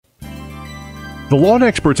The lawn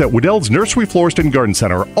experts at Waddell's Nursery Florist and Garden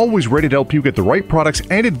Center are always ready to help you get the right products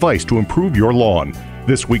and advice to improve your lawn.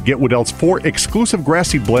 This week, get Waddell's 4 exclusive grass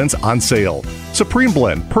seed blends on sale. Supreme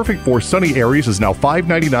Blend, perfect for sunny areas, is now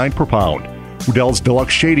 $5.99 per pound. Waddell's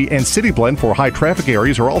Deluxe Shady and City Blend for high traffic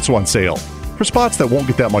areas are also on sale. For spots that won't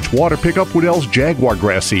get that much water, pick up Waddell's Jaguar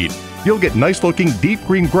grass seed. You'll get nice-looking, deep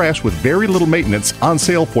green grass with very little maintenance on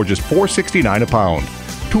sale for just $4.69 a pound.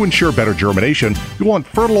 To ensure better germination, you want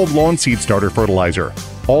Fertile Lawn Seed Starter fertilizer.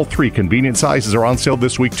 All 3 convenient sizes are on sale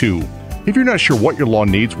this week, too. If you're not sure what your lawn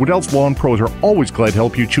needs, Waddell's Lawn Pros are always glad to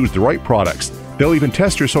help you choose the right products. They'll even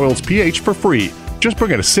test your soil's pH for free. Just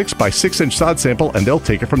bring in a 6 by 6 inch sod sample and they'll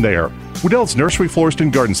take it from there. Waddell's Nursery Florist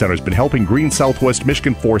and Garden Center has been helping green Southwest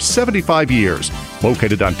Michigan for 75 years.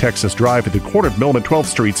 Located on Texas Drive at the corner of Mill and 12th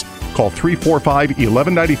Streets, call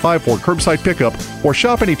 345-1195 for curbside pickup or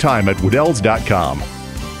shop anytime at Waddells.com.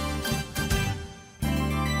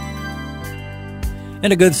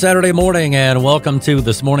 And a good Saturday morning, and welcome to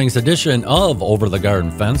this morning's edition of Over the Garden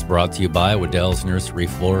Fence, brought to you by Waddell's Nursery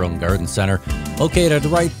Floral and Garden Center, located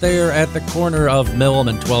right there at the corner of Millam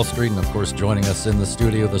and 12th Street. And, of course, joining us in the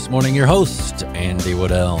studio this morning, your host, Andy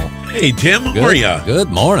Waddell. Hey, Tim, how are you? Good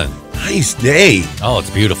morning. Nice day. Oh, it's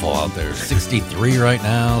beautiful out there. 63 right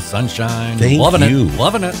now, sunshine. Thank Loving you. it.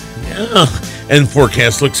 Loving it. Yeah, and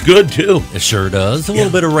forecast looks good, too. It sure does. A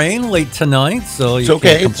little bit of rain late tonight, so It's you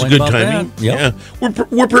okay. can't It's a complain good about timing. that. Yep. Yeah,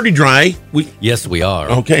 we're pretty dry. Yes, we are.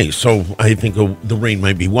 Okay, so I think the rain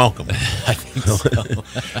might be welcome. I think so.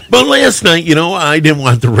 But last night, I didn't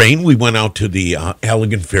want the rain. We went out to the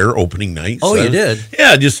Allegan Fair opening night. Oh, you did?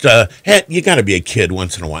 Yeah, just you got to be a kid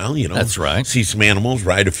once in a while, That's right. See some animals,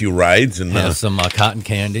 ride a few rides, and Have some cotton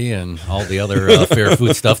candy and all the other fair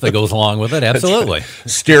food stuff that goes along with it. Absolutely.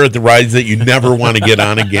 Stare at the rides that you never want to get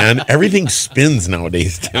on again. Everything spins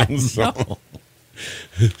nowadays, Tim. So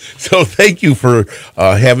thank you for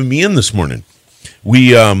having me in this morning.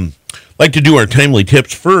 We like to do our timely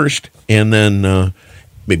tips first, and then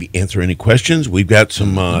maybe answer any questions. We've got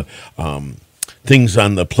some things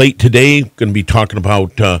on the plate today. Going to be talking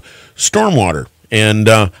about stormwater and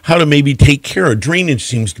how to maybe take care of drainage.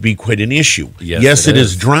 Seems to be quite an issue. Yes, it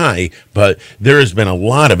is dry, but there has been a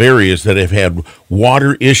lot of areas that have had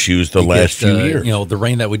water issues the last few years. The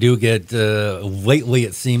rain that we do get lately,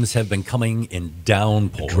 it seems, have been coming in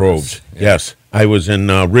downpours. Droves. Yeah. Yes. I was in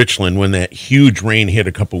Richland when that huge rain hit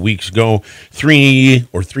a couple weeks ago. 3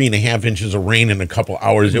 or 3.5 inches of rain in a couple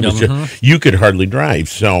hours. It was just, you could hardly drive.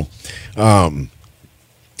 So, and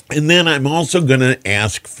then I'm also going to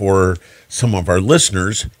ask for some of our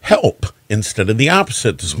listeners' help instead of the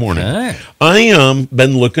opposite this morning. Okay. I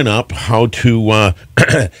been looking up how to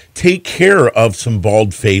take care of some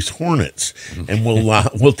bald-faced hornets, and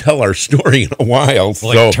we'll tell our story in a while.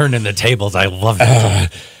 Like turning the tables, I love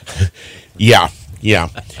it. Yeah.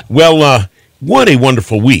 Well, what a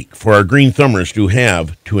wonderful week for our green thumbers to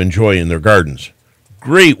have to enjoy in their gardens.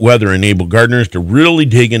 Great weather enabled gardeners to really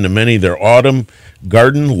dig into many of their autumn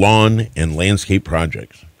garden, lawn, and landscape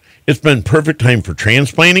projects. It's been perfect time for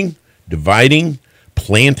transplanting, dividing,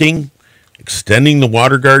 planting, extending the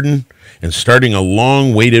water garden, and starting a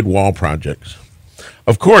long-awaited wall projects.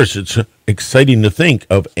 Of course, it's exciting to think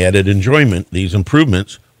of added enjoyment these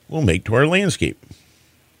improvements will make to our landscape.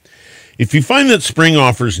 If you find that spring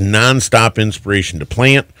offers nonstop inspiration to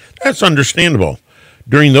plant, that's understandable.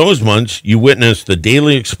 During those months, you witness the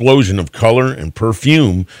daily explosion of color and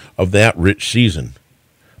perfume of that rich season.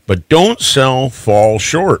 But don't sell fall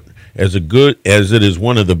short, as it is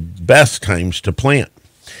one of the best times to plant.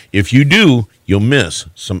 If you do, you'll miss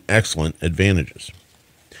some excellent advantages.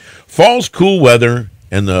 Fall's cool weather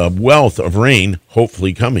and the wealth of rain,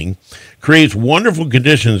 hopefully coming, creates wonderful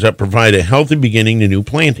conditions that provide a healthy beginning to new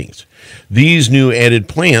plantings. These new added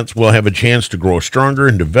plants will have a chance to grow stronger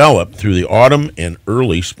and develop through the autumn and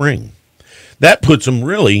early spring. That puts them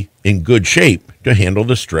really in good shape to handle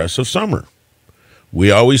the stress of summer.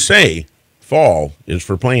 We always say fall is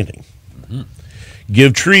for planting. Mm-hmm.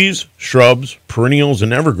 Give trees, shrubs, perennials,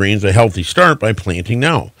 and evergreens a healthy start by planting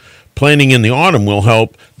now. Planting in the autumn will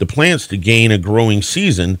help the plants to gain a growing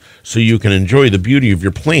season so you can enjoy the beauty of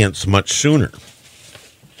your plants much sooner.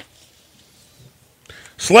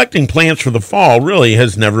 Selecting plants for the fall really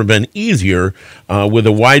has never been easier with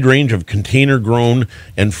a wide range of container-grown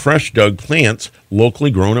and fresh-dug plants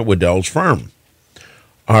locally grown at Waddell's Farm.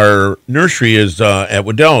 Our nursery at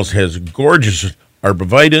Waddell's has gorgeous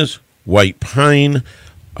arborvitaes, white pine,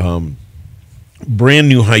 brand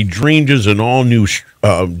new hydrangeas, and all new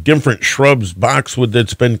different shrubs, boxwood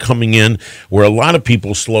that's been coming in. Where a lot of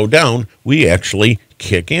people slow down, we actually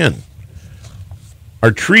kick in.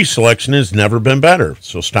 Our tree selection has never been better,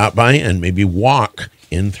 so stop by and maybe walk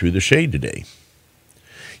in through the shade today.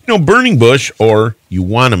 Burning bush, or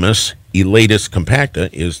Euonymus elatus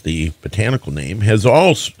compacta is the botanical name, has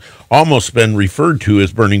almost been referred to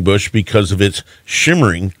as burning bush because of its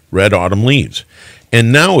shimmering red autumn leaves,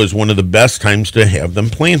 and now is one of the best times to have them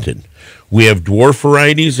planted. We have dwarf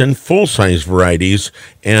varieties and full-size varieties,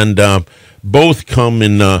 and both come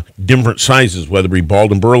in different sizes, whether it be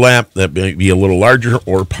balled and burlap, that may be a little larger,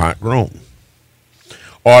 or pot-grown.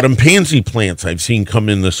 Autumn pansy plants I've seen come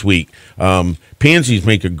in this week. Pansies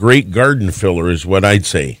make a great garden filler, is what I'd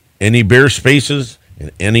say. Any bare spaces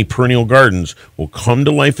and any perennial gardens will come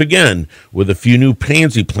to life again with a few new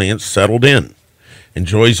pansy plants settled in.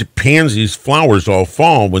 Enjoy pansies flowers all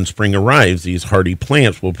fall. When spring arrives, these hardy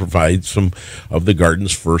plants will provide some of the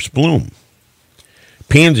garden's first bloom.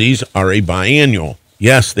 Pansies are a biennial.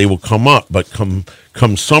 Yes, they will come up, but come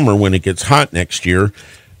summer when it gets hot next year,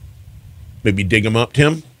 maybe dig them up,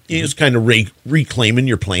 Tim. You just kind of reclaiming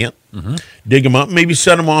your plant. Mm-hmm. Dig them up, maybe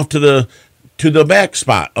set them off to the back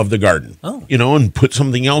spot of the garden. And put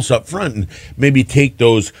something else up front, and maybe take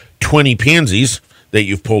those 20 pansies that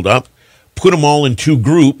you've pulled up, put them all in 2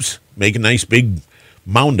 groups, make a nice big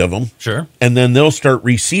mound of them. Sure. And then they'll start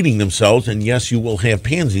reseeding themselves, and yes, you will have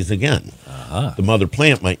pansies again. Uh-huh. The mother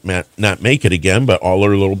plant might not make it again, but all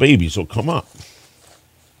her little babies will come up.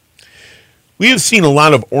 We have seen a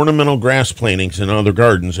lot of ornamental grass plantings in other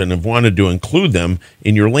gardens and have wanted to include them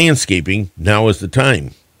in your landscaping. Now is the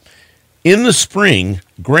time. In the spring,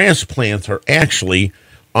 grass plants are actually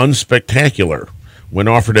unspectacular when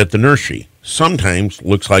offered at the nursery. Sometimes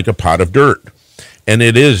looks like a pot of dirt. And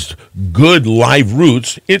it is good live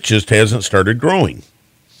roots. It just hasn't started growing.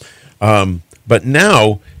 But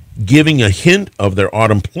now, giving a hint of their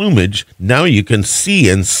autumn plumage, now you can see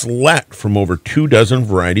and select from over 24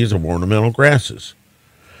 varieties of ornamental grasses.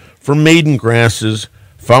 From maiden grasses,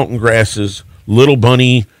 fountain grasses, little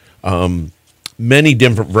bunny, many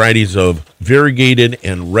different varieties of variegated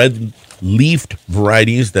and red-leafed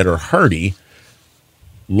varieties that are hardy.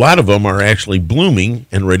 A lot of them are actually blooming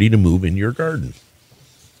and ready to move in your garden.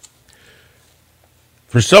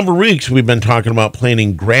 For several weeks, we've been talking about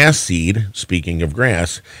planting grass seed, speaking of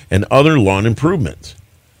grass, and other lawn improvements.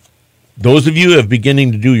 Those of you who have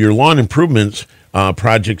beginning to do your lawn improvements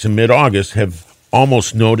projects in mid-August have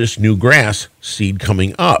almost noticed new grass seed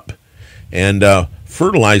coming up. And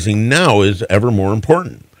fertilizing now is ever more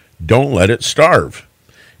important. Don't let it starve.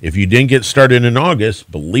 If you didn't get started in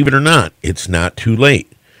August, believe it or not, it's not too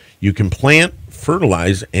late. You can plant,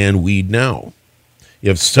 fertilize, and weed now. You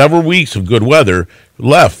have several weeks of good weather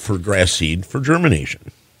left for grass seed for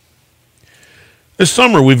germination. This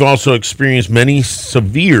summer, we've also experienced many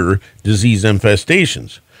severe disease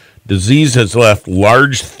infestations. Disease has left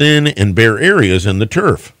large, thin, and bare areas in the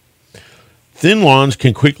turf. Thin lawns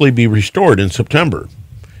can quickly be restored in September.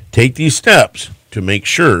 Take these steps to make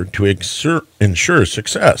sure to ensure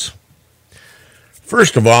success.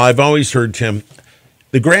 First of all, I've always heard, Tim,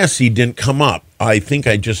 the grass seed didn't come up. I think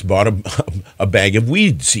I just bought a bag of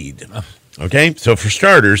weed seed. Okay, so for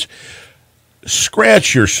starters,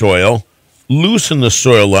 scratch your soil, loosen the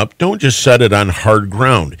soil up. Don't just set it on hard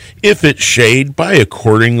ground. If it's shade, buy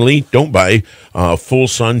accordingly. Don't buy full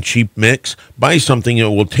sun cheap mix. Buy something that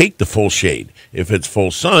will take the full shade. If it's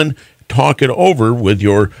full sun, talk it over with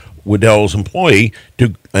your Wedel's employee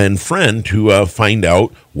and friend to find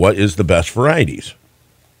out what is the best varieties.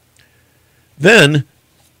 Then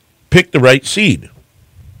pick the right seed.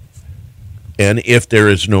 And if there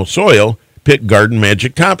is no soil, pick Garden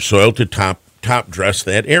Magic topsoil to top dress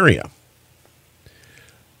that area.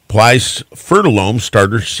 Apply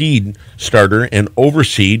Fertilome seed starter and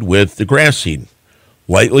overseed with the grass seed.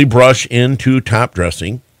 Lightly brush into top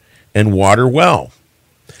dressing and water well.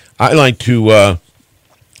 I like to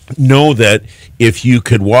know that if you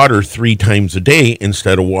could water 3 times a day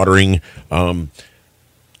instead of watering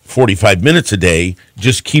 45 minutes a day,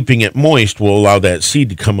 just keeping it moist will allow that seed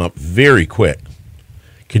to come up very quick.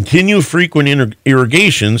 Continue frequent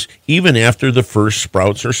irrigations even after the first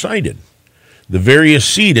sprouts are sighted. The various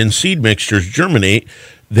seed and seed mixtures germinate.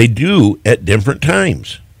 They do at different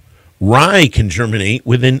times. Rye can germinate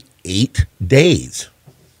within 8 days.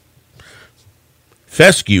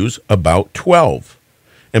 Fescues about 12.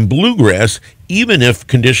 And bluegrass, even if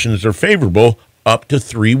conditions are favorable, up to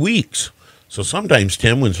 3 weeks. So sometimes,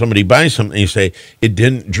 Tim, when somebody buys something, you say, it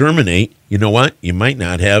didn't germinate, you know what? You might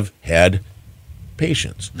not have had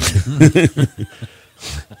patience.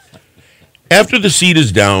 After the seed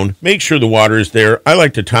is down, make sure the water is there. I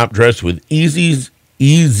like to top dress with easy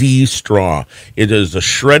Easy Straw. It is a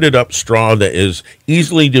shredded up straw that is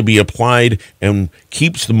easily to be applied and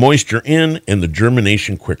keeps the moisture in and the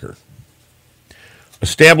germination quicker.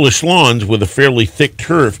 Established lawns with a fairly thick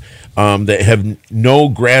turf that have no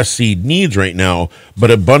grass seed needs right now, but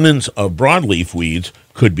abundance of broadleaf weeds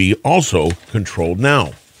could be also controlled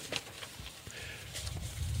now.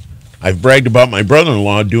 I've bragged about my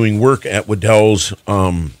brother-in-law doing work at Waddell's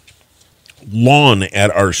lawn at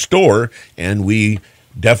our store, and we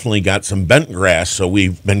definitely got some bent grass, so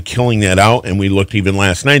we've been killing that out. And we looked even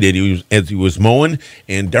last night as he was mowing,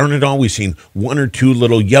 and darn it all, we've seen one or two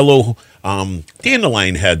little yellow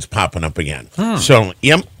dandelion heads popping up again. So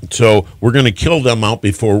we're going to kill them out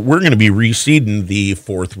before we're going to be reseeding the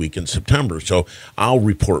 4th week in September. So I'll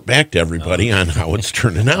report back to everybody on how it's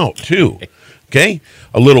turning out too. Okay,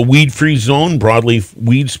 a little weed-free zone, broadleaf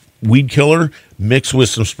weed killer mixed with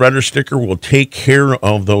some spreader sticker will take care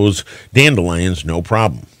of those dandelions, no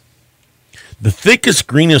problem. The thickest,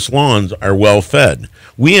 greenest lawns are well fed.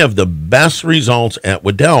 We have the best results at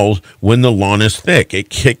Waddell's when the lawn is thick. It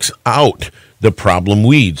kicks out the problem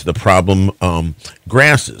weeds, the problem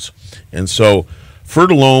grasses. And so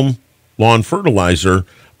Fertilome lawn fertilizer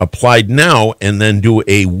applied now and then do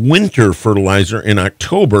a winter fertilizer in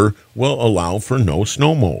October will allow for no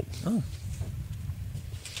snow mold.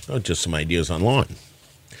 Just some ideas on lawn.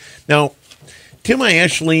 Now, Tim, I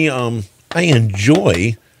actually I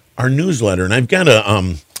enjoy our newsletter, and I've got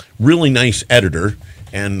a really nice editor,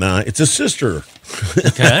 and it's a sister.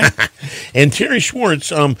 Okay. And Terry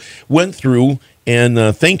Schwartz went through, and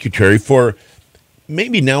thank you, Terry, for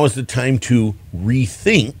maybe now is the time to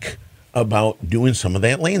rethink about doing some of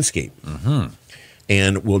that landscape. Mm-hmm.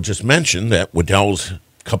 And we'll just mention that Waddell's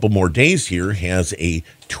couple more days here has a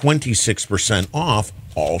 26% off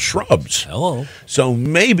all shrubs. Hello. So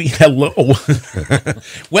maybe, hello.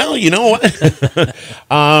 Well, you know what?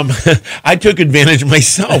 I took advantage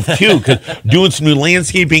myself, too, because doing some new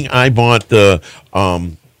landscaping, I bought the,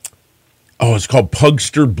 it's called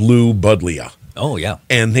Pugster Blue Buddleia. Oh, yeah.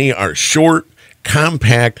 And they are short,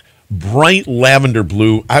 compact, bright lavender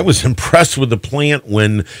blue. I was impressed with the plant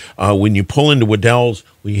when you pull into Waddell's.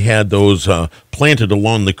 We had those planted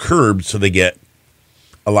along the curb, so they get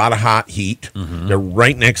a lot of hot heat. Mm-hmm. They're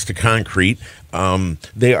right next to concrete.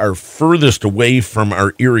 They are furthest away from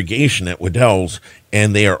our irrigation at Waddell's,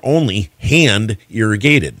 and they are only hand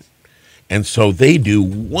irrigated. And so they do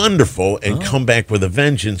wonderful and come back with a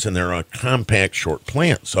vengeance, and they're a compact, short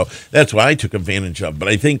plant. So that's what I took advantage of. But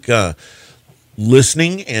I think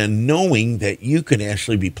listening and knowing that you can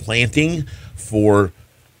actually be planting for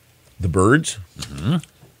the birds,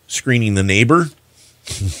 screening the neighbor.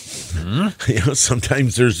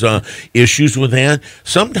 Sometimes there's issues with that.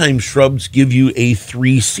 Sometimes shrubs give you a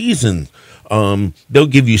 3-season. They'll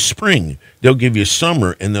give you spring, they'll give you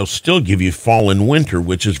summer, and they'll still give you fall and winter,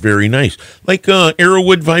 which is very nice. Like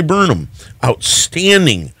Arrowwood viburnum,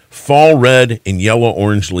 outstanding fall red and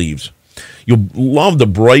yellow-orange leaves. You'll love the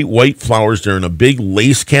bright white flowers. They're in a big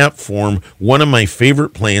lace cap form. One of my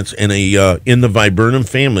favorite plants in the viburnum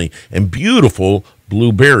family, and beautiful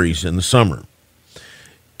blueberries in the summer.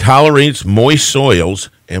 Tolerates moist soils,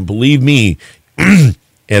 and believe me,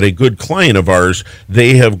 at a good client of ours,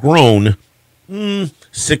 they have grown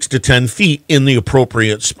 6 to 10 feet in the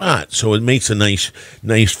appropriate spot. So it makes a nice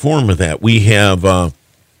form of that. We have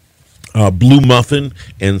blue muffin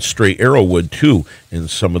and straight arrowwood too in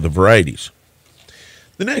some of the varieties.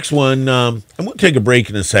 The next one, I'm going to take a break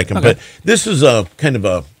in a second, but this is a kind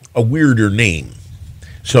of a weirder name.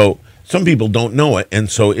 So some people don't know it, and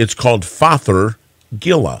so it's called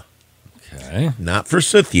Fothergilla. Okay. Not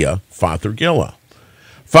forsythia, Fothergilla.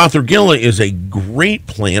 Fothergilla is a great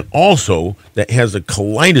plant also that has a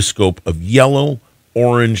kaleidoscope of yellow,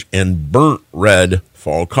 orange, and burnt red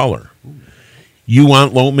fall color. You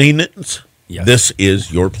want low maintenance? Yes. This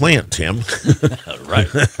is your plant, Tim. Right.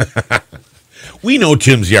 We know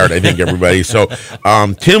Tim's yard, I think, everybody. So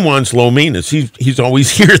Tim wants low maintenance. He's always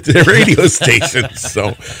here at the radio station.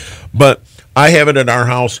 So, but I have it at our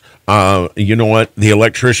house. You know what? The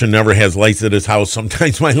electrician never has lights at his house.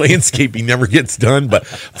 Sometimes my landscaping never gets done. But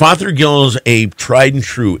Fothergilla is a tried and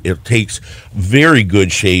true. It takes very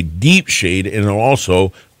good shade, deep shade, and it'll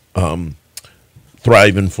also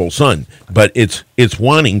thrive in full sun. But it's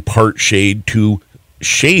wanting part shade to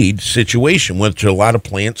shade situation, which a lot of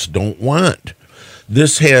plants don't want.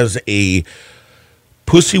 This has a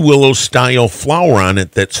pussy willow style flower on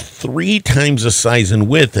it that's 3 times the size and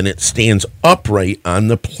width, and it stands upright on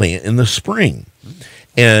the plant in the spring.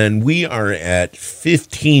 And we are at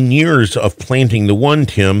 15 years of planting the one,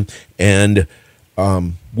 Tim, and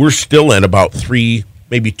we're still at about 3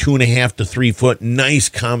 maybe 2.5 to 3 foot, nice,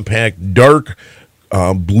 compact, dark,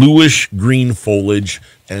 bluish green foliage,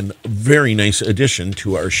 and very nice addition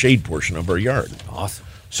to our shade portion of our yard. Awesome.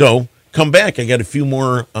 So come back. I got a few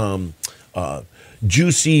more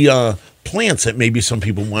juicy plants that maybe some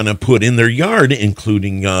people want to put in their yard,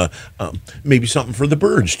 including maybe something for the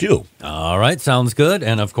birds, too. All right, sounds good.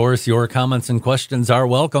 And, of course, your comments and questions are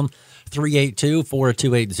welcome.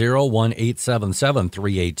 382-4280, 1-877,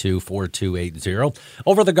 382-4280.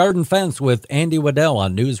 Over the Garden Fence with Andy Waddell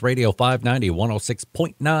on News Radio 590,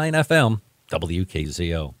 106.9 FM,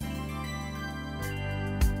 WKZO.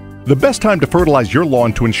 The best time to fertilize your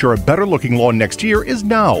lawn to ensure a better-looking lawn next year is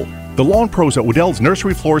now. The lawn pros at Waddell's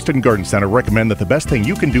Nursery, Florist, and Garden Center recommend that the best thing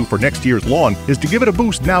you can do for next year's lawn is to give it a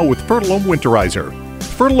boost now with Fertilome Winterizer.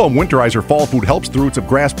 Fertilome Winterizer Fall Food helps the roots of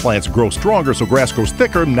grass plants grow stronger so grass grows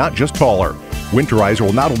thicker, not just taller. Winterizer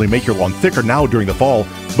will not only make your lawn thicker now during the fall,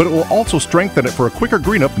 but it will also strengthen it for a quicker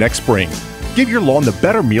green up next spring. Give your lawn the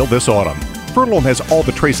better meal this autumn. Fertilome has all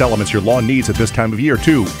the trace elements your lawn needs at this time of year,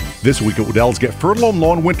 too. This week at Waddell's, get Fertilome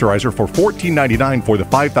Lawn Winterizer for $14.99 for the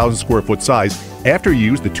 5,000 square foot size after you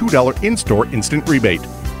use the $2 in-store instant rebate.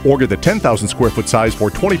 Or get the 10,000 square foot size for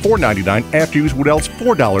 $24.99 after you use Waddell's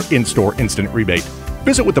 $4 in-store instant rebate.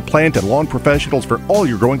 Visit with the plant and lawn professionals for all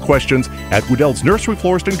your growing questions at Waddell's Nursery,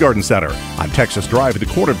 Florist, and Garden Center on Texas Drive at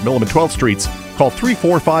the corner of Mill and 12th Streets. Call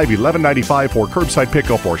 345-1195 for curbside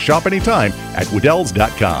pickup or shop anytime at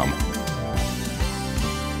Waddells.com.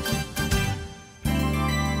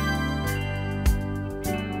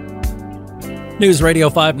 News Radio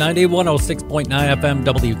 590, 106.9 FM,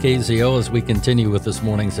 WKZO, as we continue with this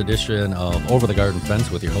morning's edition of Over the Garden Fence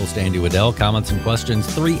with your host, Andy Waddell. Comments and questions,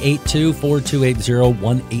 382-4280,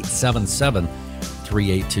 1-877,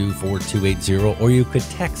 382-4280, or you could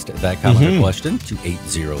text that comment or question to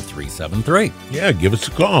 80373. Yeah, give us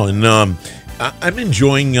a call. And I'm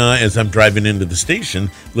enjoying, as I'm driving into the station,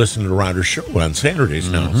 listening to Roger's show on Saturdays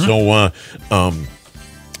now. So,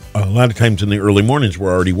 a lot of times in the early mornings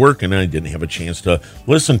we're already working, and I didn't have a chance to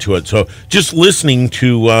listen to it. So just listening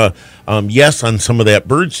to, yes, on some of that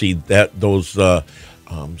birdseed, that those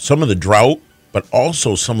some of the drought, but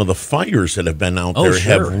also some of the fires that have been out there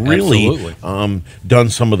have really done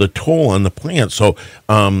some of the toll on the plants. So,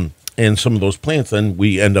 and some of those plants, then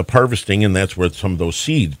we end up harvesting, and that's where some of those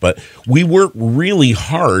seeds. But we work really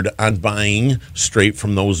hard on buying straight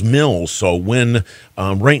from those mills. So when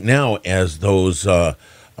right now, as those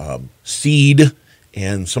seed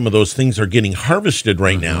and some of those things are getting harvested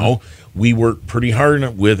right now, we work pretty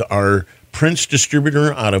hard with our Prince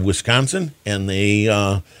distributor out of Wisconsin, and they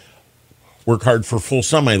work hard for full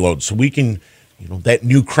semi-loads. So we can, that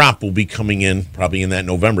new crop will be coming in probably in that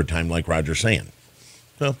November time, like Roger's saying.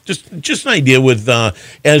 So just an idea with,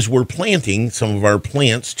 as we're planting some of our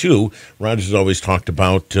plants too, Roger's always talked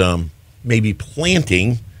about maybe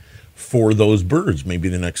planting for those birds, maybe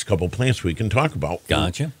the next couple plants we can talk about.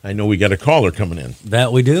 Gotcha. I know we got a caller coming in.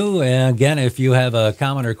 That we do. And again, if you have a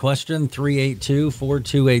comment or question,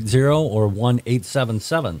 382-4280 or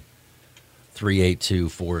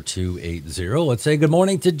 1-877-382-4280. Let's say good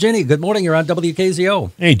morning to Jenny. Good morning. You're on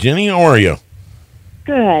WKZO. Hey, Jenny, how are you?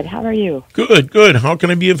 Good. How are you? Good. How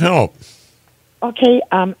can I be of help? Okay.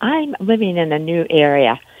 I'm living in a new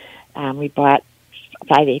area. We bought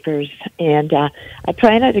 5 acres, and I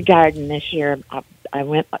planted a garden this year. I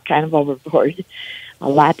went kind of overboard, a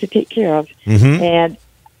lot to take care of, and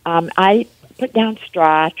I put down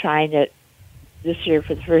straw, trying to this year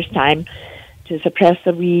for the first time to suppress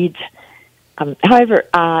the weeds. However,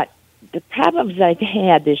 the problems I've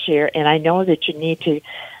had this year, and I know that you need to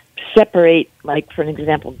separate, like for an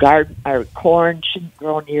example, garden or corn shouldn't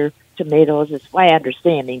grow near tomatoes. It's my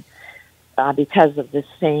understanding because of the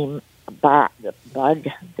same the bug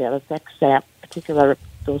that affects those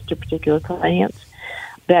two particular plants.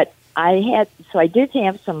 But I did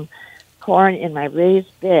have some corn in my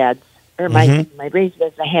raised beds, or my raised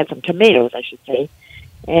beds. I had some tomatoes, I should say,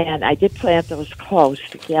 and I did plant those close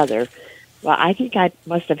together. Well, I think I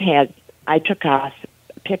must have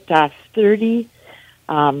picked off 30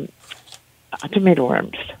 tomato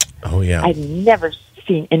worms. Oh yeah, I've never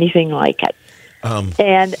seen anything like it.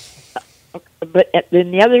 But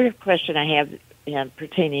then the other question I have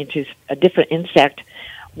pertaining to a different insect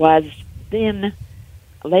was then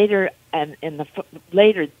later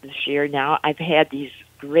later this year. Now I've had these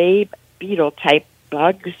gray beetle type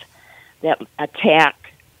bugs that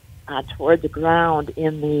attack toward the ground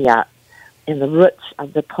in the roots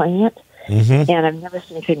of the plant, and I've never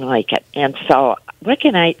seen anything like it. And so what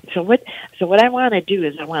I want to do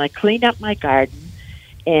is I want to clean up my garden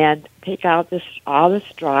and take out all the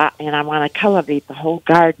straw, and I want to cultivate the whole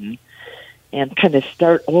garden. and kind of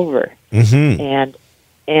start over.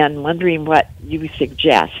 And wondering what you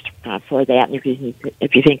suggest for that, if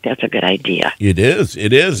you think that's a good idea. It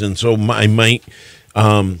is. And so I might,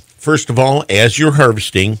 first of all, as you're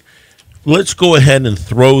harvesting, let's go ahead and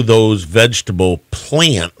throw those vegetable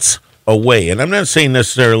plants away. And I'm not saying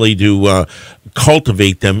necessarily to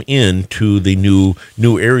cultivate them into the new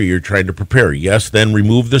area you're trying to prepare. Yes, then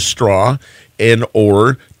remove the straw,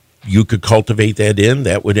 or you could cultivate that in.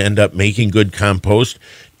 That would end up making good compost.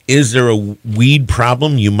 Is there a weed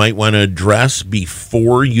problem you might want to address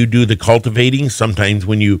before you do the cultivating? Sometimes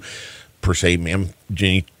when you, per se,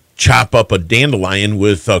 Jenny, chop up a dandelion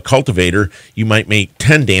with a cultivator, you might make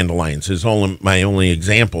 10 dandelions is my only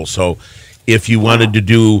example. So if you wanted to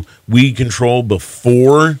do weed control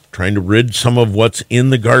before, trying to rid some of what's in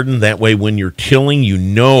the garden, that way when you're tilling,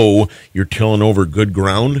 you're tilling over good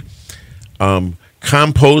ground.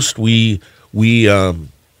 Compost, we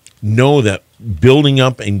know that building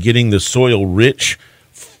up and getting the soil rich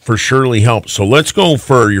for surely helps. So let's go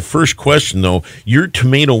for your first question, though. Your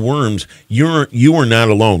tomato worms, you were not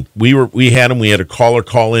alone. We had them. We had a caller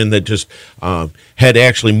call in that just had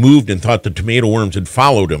actually moved and thought the tomato worms had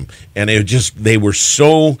followed him, and they were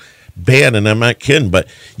so bad. And I'm not kidding, but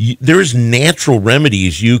there's natural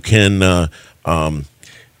remedies you can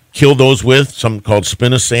kill those with. Something called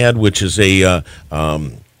spinosad, which is an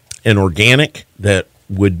organic that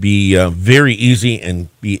would be very easy and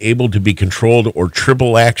be able to be controlled, or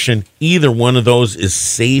triple action. Either one of those is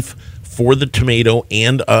safe for the tomato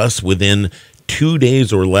and us within 2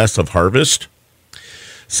 days or less of harvest.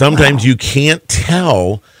 Sometimes you can't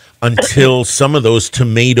tell until some of those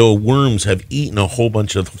tomato worms have eaten a whole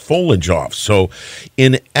bunch of the foliage off. So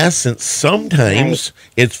in essence, sometimes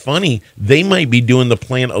it's funny, they might be doing the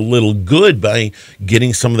plant a little good by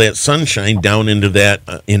getting some of that sunshine down into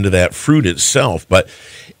that fruit itself. But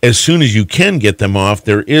as soon as you can get them off,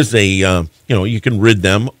 there is you can rid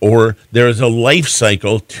them, or there is a life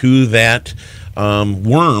cycle to that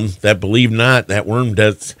worm that, believe not, that worm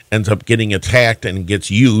ends up getting attacked and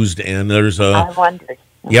gets used, and there's I wondered.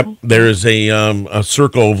 Yep, there is a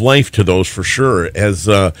circle of life to those for sure.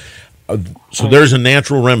 So there's a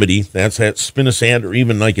natural remedy. That's that spinosad, or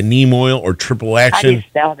even like a neem oil or triple action. How do you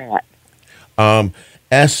spell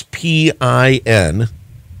that? SPIN.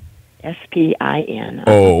 SPIN.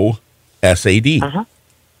 O SAD.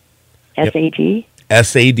 SAD.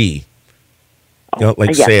 SAD.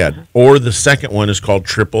 Like sad. Or the second one is called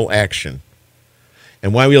triple action.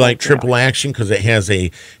 And why we like triple action? Because it has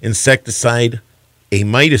a insecticide, a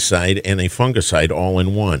miticide, and a fungicide all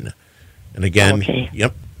in one. And again,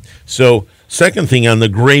 yep. So second thing, on the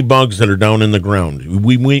gray bugs that are down in the ground,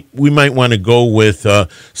 we might want to go with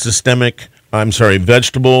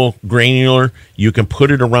vegetable granular. You can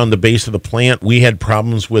put it around the base of the plant. We had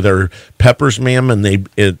problems with our peppers, ma'am, and they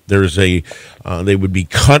would be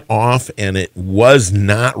cut off, and it was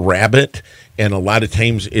not rabbit. And a lot of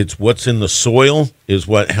times it's what's in the soil is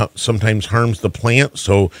what sometimes harms the plant.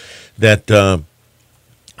 So that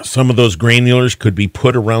some of those granulars could be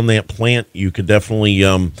put around that plant. You could definitely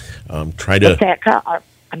try to. What's that called?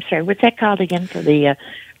 I'm sorry. What's that called again for the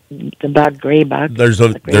bug, gray bug? There's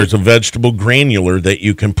a vegetable granular that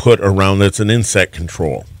you can put around. That's an insect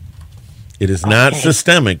control. It is not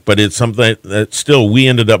systemic, but it's something that still we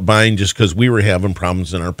ended up buying just because we were having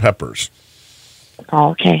problems in our peppers.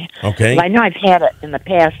 Okay. Okay. Well, I know I've had it in the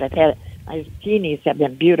past. I've had it. My zucchinis have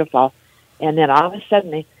been beautiful, and then all of a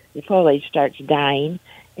sudden the foliage starts dying.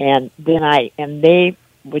 And then they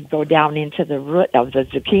would go down into the root of the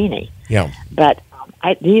zucchini. Yeah. But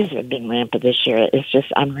these have been rampant this year. It's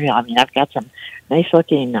just unreal. I mean, I've got some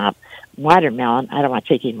nice-looking watermelon. I don't want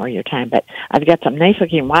to take any more of your time, but I've got some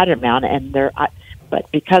nice-looking watermelon, and but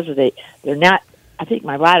because of they're not. I think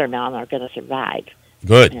my watermelon are going to survive.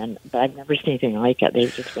 Good. But I've never seen anything like it.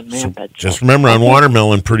 They've just been rampant. So just remember, on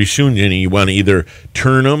watermelon, pretty soon, Jenny, you want to either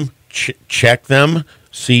turn them, check them.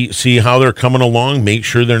 See how they're coming along. Make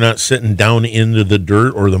sure they're not sitting down into the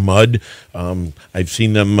dirt or the mud. I've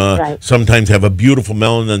seen them sometimes have a beautiful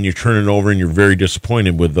melon, then you turn it over and you're very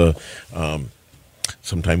disappointed with the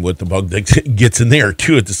sometimes with the bug that gets in there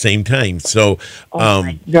too at the same time. So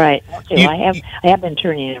right. Okay. I have been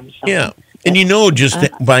turning them. So. Yeah. And just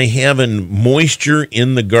by having moisture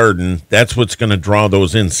in the garden, that's what's going to draw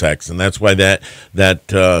those insects, and that's why that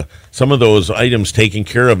some of those items taking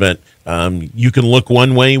care of it. You can look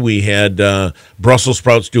one way. We had Brussels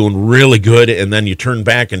sprouts doing really good, and then you turn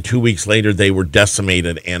back, and 2 weeks later they were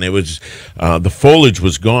decimated, and it was the foliage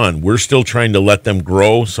was gone. We're still trying to let them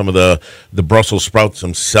grow. Some of the Brussels sprouts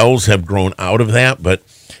themselves have grown out of that, but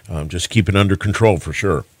just keep it under control for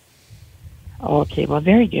sure. Okay, well,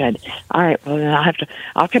 very good. All right, well, then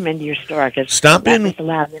I'll come into your store because Stop in. That's a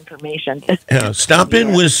lot of information. Stop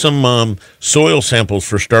in with some soil samples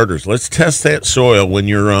for starters. Let's test that soil when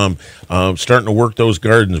you're starting to work those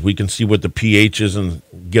gardens. We can see what the pH is and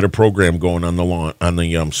get a program going on the lawn, on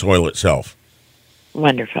the soil itself.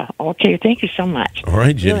 Wonderful. Okay, thank you so much. All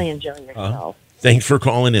right, Jenny. Really enjoy your show. Thanks for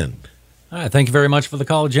calling in. All right, thank you very much for the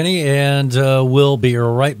call, Jenny, and we'll be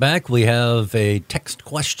right back. We have a text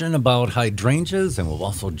question about hydrangeas, and we'll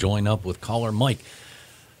also join up with caller Mike.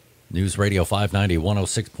 News Radio 590,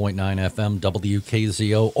 106.9 FM,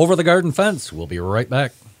 WKZO, Over the Garden Fence. We'll be right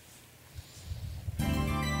back.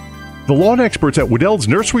 The lawn experts at Waddell's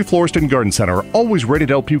Nursery Florist and Garden Center are always ready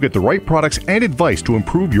to help you get the right products and advice to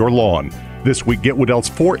improve your lawn. This week, get Waddell's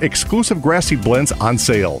 4 exclusive grass seed blends on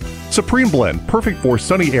sale. Supreme Blend, perfect for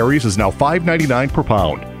sunny areas, is now $5.99 per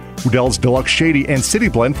pound. Waddell's Deluxe Shady and City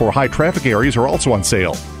Blend for high traffic areas are also on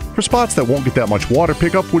sale. For spots that won't get that much water,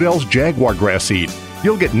 pick up Waddell's Jaguar grass seed.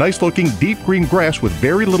 You'll get nice-looking deep green grass with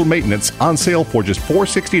very little maintenance on sale for just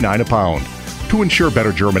 $4.69 a pound. To ensure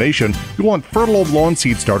better germination, you want Fertile Lawn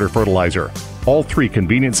Seed Starter Fertilizer. All 3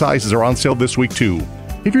 convenient sizes are on sale this week, too.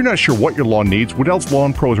 If you're not sure what your lawn needs, Waddell's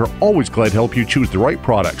Lawn Pros are always glad to help you choose the right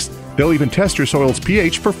products. They'll even test your soil's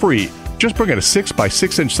pH for free. Just bring in a 6 by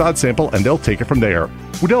 6 inch sod sample and they'll take it from there.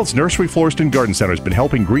 Waddell's Nursery Florist and Garden Center has been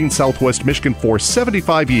helping green Southwest Michigan for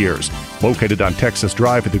 75 years. Located on Texas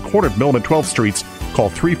Drive at the corner of Mill and 12th Streets,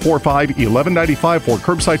 call 345-1195 for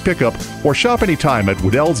curbside pickup or shop anytime at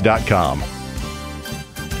Waddells.com.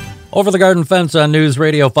 Over the Garden Fence on News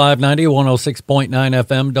Radio 590, 106.9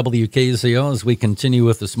 FM, WKZO. As we continue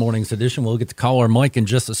with this morning's edition, we'll get to caller Mike in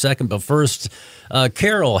just a second. But first,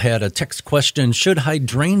 Carol had a text question. Should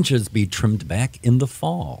hydrangeas be trimmed back in the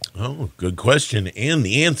fall? Oh, good question. And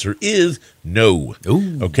the answer is no.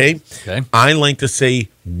 Ooh. Okay? I like to say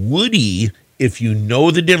woody if you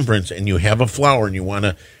know the difference and you have a flower and you want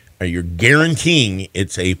to, or you're guaranteeing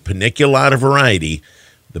it's a paniculata variety,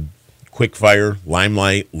 the Quickfire,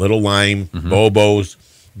 Limelight, Little Lime, Bobos,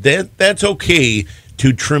 that's okay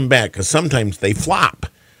to trim back because sometimes they flop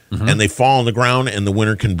and they fall on the ground and the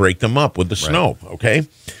winter can break them up with the snow, okay?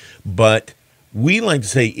 But we like to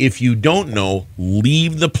say if you don't know,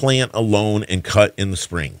 leave the plant alone and cut in the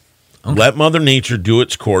spring. Okay. Let Mother Nature do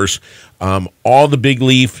its course. All the big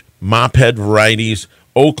leaf, mop head varieties,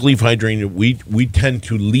 oak leaf hydrangea, we tend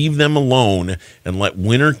to leave them alone and let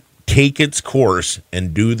winter take its course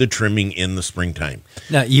and do the trimming in the springtime.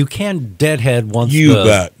 Now, you can deadhead once you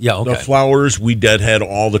bet. Yeah, okay. The flowers, we deadhead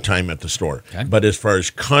all the time at the store. Okay. But as far as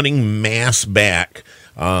cutting mass back,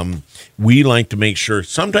 we like to make sure,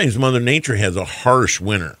 sometimes Mother Nature has a harsh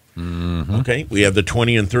winter. Okay, we have the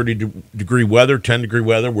 20 and 30 degree weather, 10 degree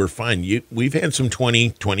weather, we're fine. We've had some 20,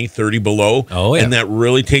 30 below, and that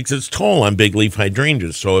really takes its toll on big leaf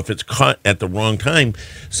hydrangeas. So if it's cut at the wrong time,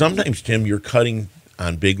 sometimes, Tim, you're cutting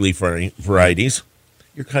on big leaf varieties,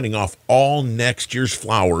 you're cutting off all next year's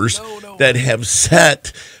flowers that have set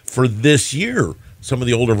for this year. Some of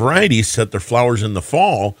the older varieties set their flowers in the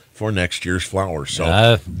fall for next year's flowers. So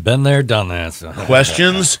I've been there, done that. So.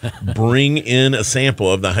 Questions, bring in a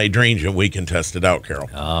sample of the hydrangea. We can test it out, Carol.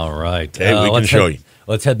 All right. Okay, we can show you.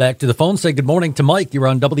 Let's head back to the phone. Say good morning to Mike. You're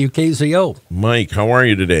on WKZO. Mike, how are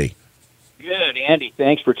you today? Good, Andy.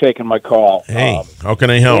 Thanks for taking my call. Hey, how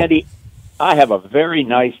can I help? Andy, I have a very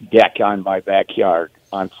nice deck on my backyard.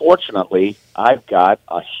 Unfortunately, I've got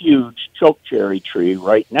a huge chokecherry tree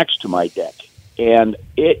right next to my deck, and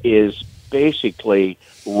it is basically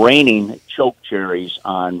raining chokecherries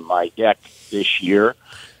on my deck this year.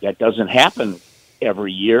 That doesn't happen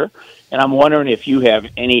every year, and I'm wondering if you have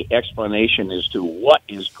any explanation as to what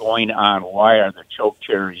is going on. Why are the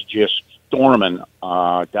chokecherries just storming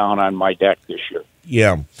down on my deck this year?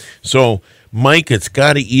 Yeah. So, Mike, it's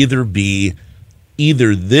got to either be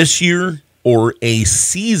this year or a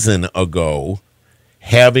season ago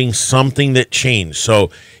having something that changed. So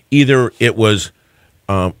either it was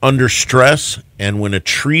under stress, and when a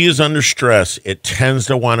tree is under stress, it tends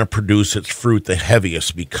to want to produce its fruit the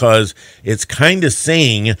heaviest because it's kind of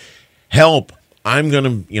saying, help, I'm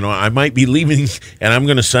going to, I might be leaving and I'm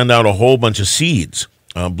going to send out a whole bunch of seeds.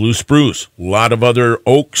 Blue spruce, a lot of other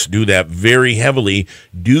oaks do that very heavily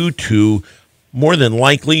due to more than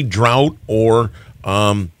likely drought or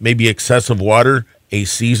maybe excessive water a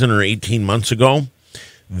season or 18 months ago.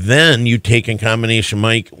 Then you take in combination,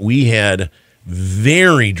 Mike, we had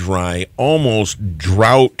very dry, almost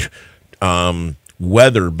drought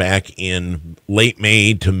weather back in late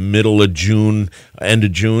May to middle of June, end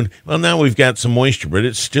of June. Well, now we've got some moisture, but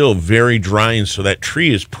it's still very dry, and so that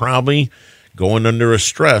tree is probably going under a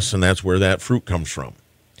stress, and that's where that fruit comes from.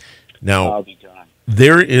 Now, I'll be gone.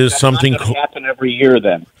 there is That's something. not going to happen every year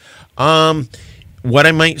then. What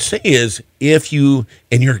I might say is if you,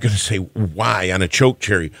 and you're going to say, why on a choke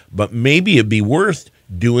cherry? But maybe it'd be worth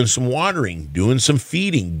doing some watering, doing some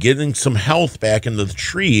feeding, getting some health back into the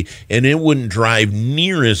tree, and it wouldn't drive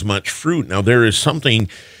near as much fruit. Now, there is something,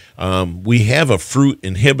 we have a fruit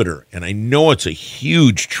inhibitor, and I know it's a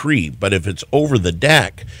huge tree, but if it's over the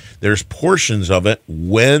deck, there's portions of it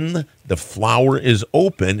when the flower is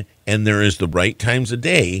open and there is the right times of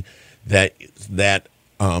day that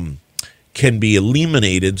can be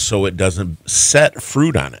eliminated so it doesn't set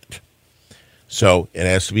fruit on it. So it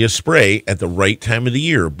has to be a spray at the right time of the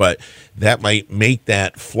year, but that might make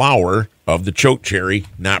that flower of the choke cherry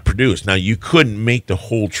not produce. Now, you couldn't make the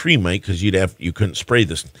whole tree, Mike, because you couldn't spray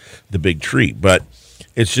the big tree, but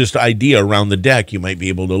it's just idea around the deck. You might be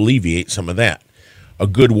able to alleviate some of that. A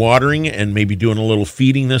good watering and maybe doing a little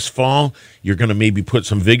feeding this fall, you're going to maybe put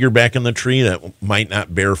some vigor back in the tree that might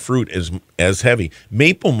not bear fruit as heavy.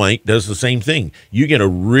 Maple, Mike, does the same thing. You get a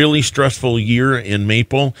really stressful year in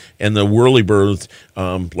maple, and the whirlybirds,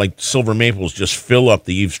 like silver maples, just fill up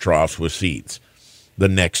the eaves troughs with seeds the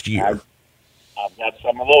next year. I've got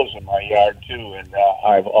some of those in my yard, too, and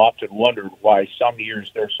I've often wondered why some years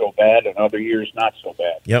they're so bad and other years not so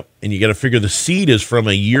bad. Yep, and you got to figure the seed is from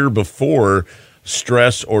a year before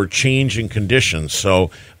stress or change in conditions. So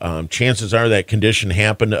chances are that condition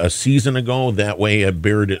happened a season ago. That way it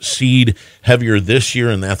buried its seed heavier this year,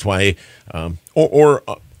 and that's why, or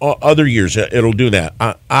other years it'll do that.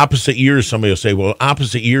 Opposite years, somebody will say, well,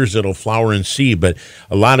 opposite years it'll flower and seed, but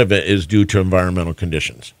a lot of it is due to environmental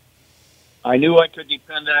conditions. I knew I could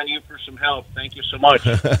depend on you for some help. Thank you so much.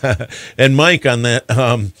 And Mike, on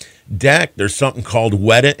that deck, there's something called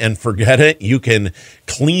wet it and forget it. You can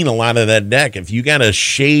clean a lot of that deck. If you got a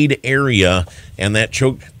shade area and that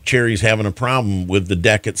choke cherry's having a problem with the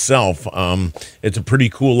deck itself, it's a pretty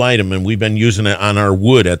cool item, and we've been using it on our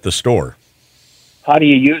wood at the store. How do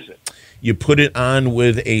you use it? You put it on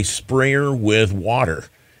with a sprayer with water.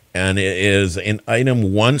 And it is an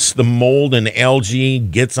item, once the mold and algae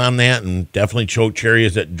gets on that, and definitely choke cherry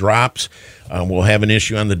as it drops, we'll have an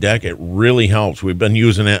issue on the deck. It really helps. We've been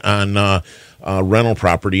using it on rental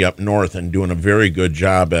property up north and doing a very good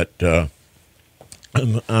job at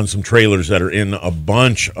on some trailers that are in a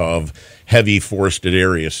bunch of heavy forested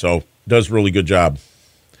areas. So does a really good job.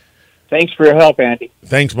 Thanks for your help, Andy.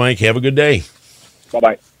 Thanks, Mike. Have a good day.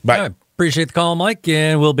 Bye-bye. Bye. I appreciate the call, Mike,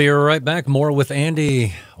 and we'll be right back. More with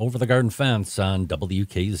Andy over the garden fence on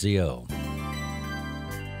WKZO.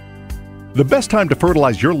 The best time to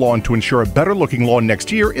fertilize your lawn to ensure a better-looking lawn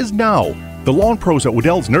next year is now. The lawn pros at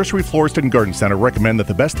Waddell's Nursery, Florist, and Garden Center recommend that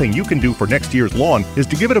the best thing you can do for next year's lawn is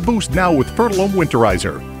to give it a boost now with Fertilome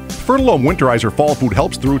Winterizer. Fertilome Winterizer Fall Food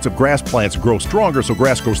helps the roots of grass plants grow stronger so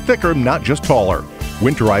grass grows thicker, not just taller.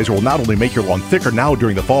 Winterizer will not only make your lawn thicker now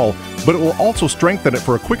during the fall, but it will also strengthen it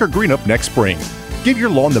for a quicker green up next spring. Give your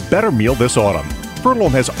lawn the better meal this autumn.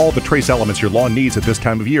 Fertilome has all the trace elements your lawn needs at this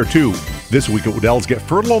time of year, too. This week at Waddell's, get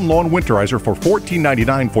Fertilome Lawn Winterizer for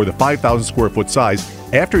 $14.99 for the 5,000 square foot size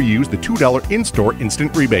after you use the $2 in-store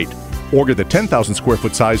instant rebate. Or get the 10,000 square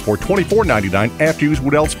foot size for $24.99 after you use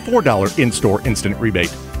Waddell's $4 in-store instant rebate.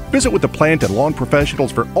 Visit with the plant and lawn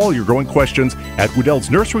professionals for all your growing questions at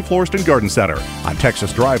Waddell's Nursery, Florist, and Garden Center on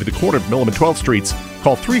Texas Drive at the corner of Milam and 12th Streets.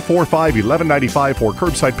 Call 345-1195 for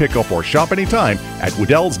curbside pickup or shop anytime at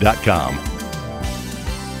Waddells.com.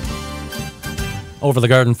 Over the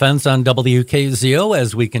garden fence on WKZO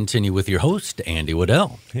as we continue with your host, Andy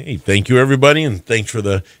Waddell. Hey, thank you, everybody, and thanks for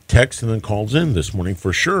the text and the calls in this morning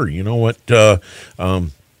for sure. You know what?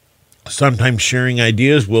 Sometimes sharing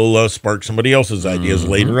ideas will spark somebody else's ideas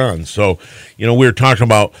later on. So, we were talking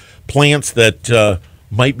about plants that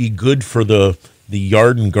might be good for the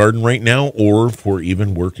yard and garden right now, or for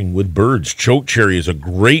even working with birds. Choke cherry is a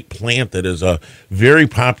great plant that is very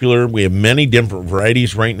popular. We have many different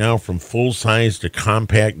varieties right now, from full size to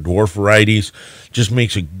compact dwarf varieties. Just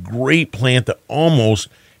makes a great plant that almost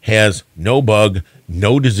has no bug,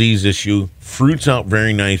 no disease issue, fruits out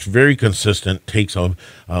very nice, very consistent, takes a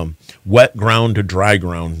wet ground to dry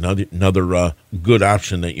ground, another good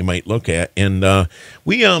option that you might look at. And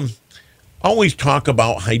we always talk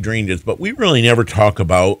about hydrangeas, but we really never talk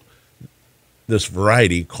about this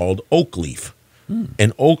variety called oak leaf.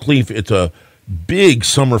 And oak leaf, it's a big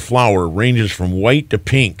summer flower, ranges from white to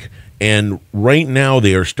pink, and right now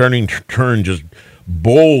they are starting to turn just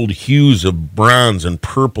bold hues of bronze and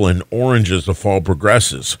purple and orange as the fall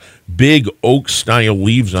progresses. Big oak-style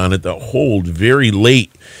leaves on it that hold very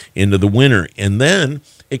late into the winter. And then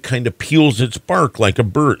it kind of peels its bark like a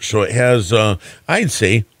birch. So it has, I'd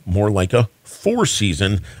say, more like a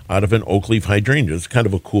 4-season out of an oak leaf hydrangea. It's kind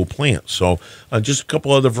of a cool plant. So just a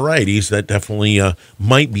couple other varieties that definitely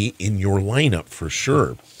might be in your lineup for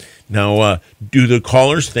sure. Now, do the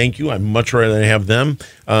callers, thank you. I'd much rather have them.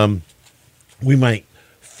 We might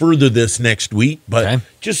further this next week, but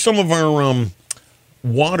just some of our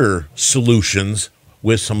water solutions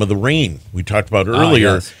with some of the rain we talked about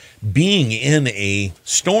earlier. Yes. Being in a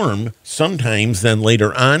storm, sometimes then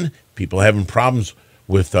later on, people having problems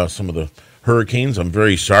with some of the hurricanes. I'm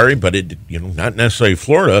very sorry, but it, not necessarily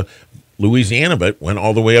Florida, Louisiana, but went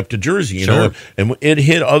all the way up to Jersey, you know, and it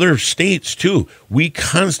hit other states too. We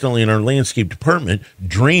constantly in our landscape department,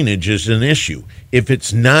 drainage is an issue. If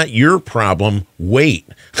it's not your problem, wait.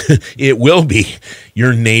 It will be.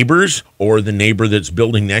 Your neighbors or the neighbor that's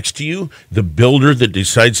building next to you, the builder that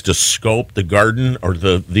decides to sculpt the garden or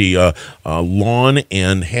the lawn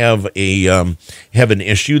and have an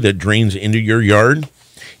issue that drains into your yard.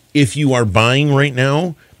 If you are buying right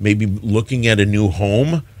now, maybe looking at a new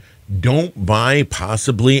home, don't buy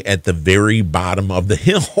possibly at the very bottom of the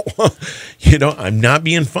hill. I'm not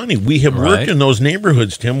being funny. We have worked in those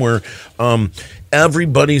neighborhoods, Tim, where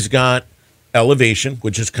everybody's got elevation,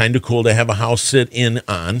 which is kind of cool to have a house sit in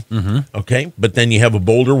on. Okay. But then you have a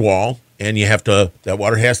boulder wall and that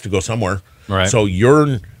water has to go somewhere. Right. So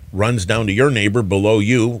your runs down to your neighbor below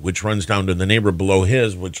you, which runs down to the neighbor below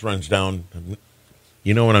his, which runs down.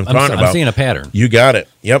 You know what I'm talking about? I'm seeing a pattern. You got it.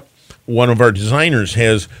 Yep. One of our designers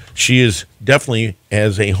she is definitely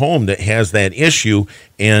has a home that has that issue,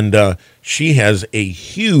 and she has a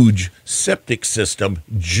huge septic system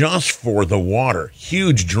just for the water,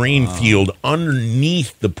 huge drain field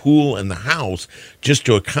underneath the pool and the house just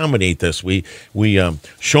to accommodate this. We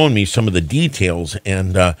shown me some of the details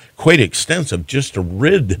and quite extensive just to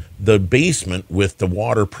rid the basement with the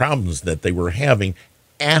water problems that they were having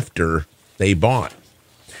after they bought.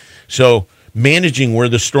 So managing where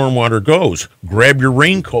the stormwater goes, grab your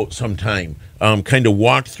raincoat sometime, kind of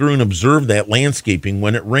walk through and observe that landscaping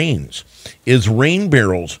when it rains. Is rain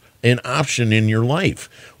barrels an option in your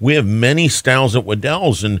life? We have many styles at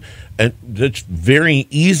Waddell's, and it's very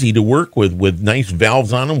easy to work with nice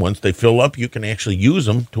valves on them. Once they fill up, you can actually use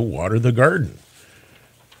them to water the garden.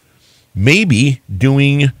 Maybe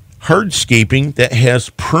doing hardscaping that has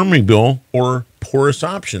permeable or porous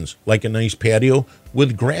options, like a nice patio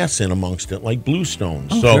with grass in amongst it, like bluestone.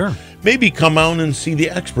 Maybe come out and see the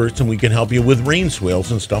experts, and we can help you with rain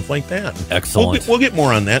swales and stuff like that. Excellent. We'll get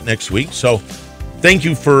more on that next week. So thank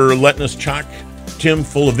you for letting us chock Tim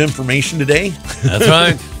full of information today. That's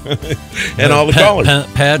right. And all the callers.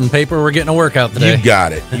 Pad and paper, we're getting a workout today. You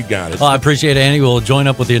got it. Well, I appreciate it, Andy. We'll join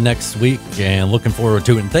up with you next week, and looking forward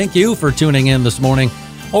to it. And thank you for tuning in this morning.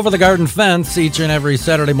 Over the Garden Fence, each and every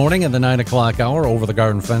Saturday morning at the 9 o'clock hour. Over the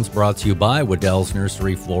Garden Fence, brought to you by Waddell's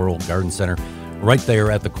Nursery Floral Garden Center, right there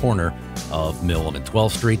at the corner of Mill and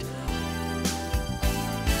 12th Street.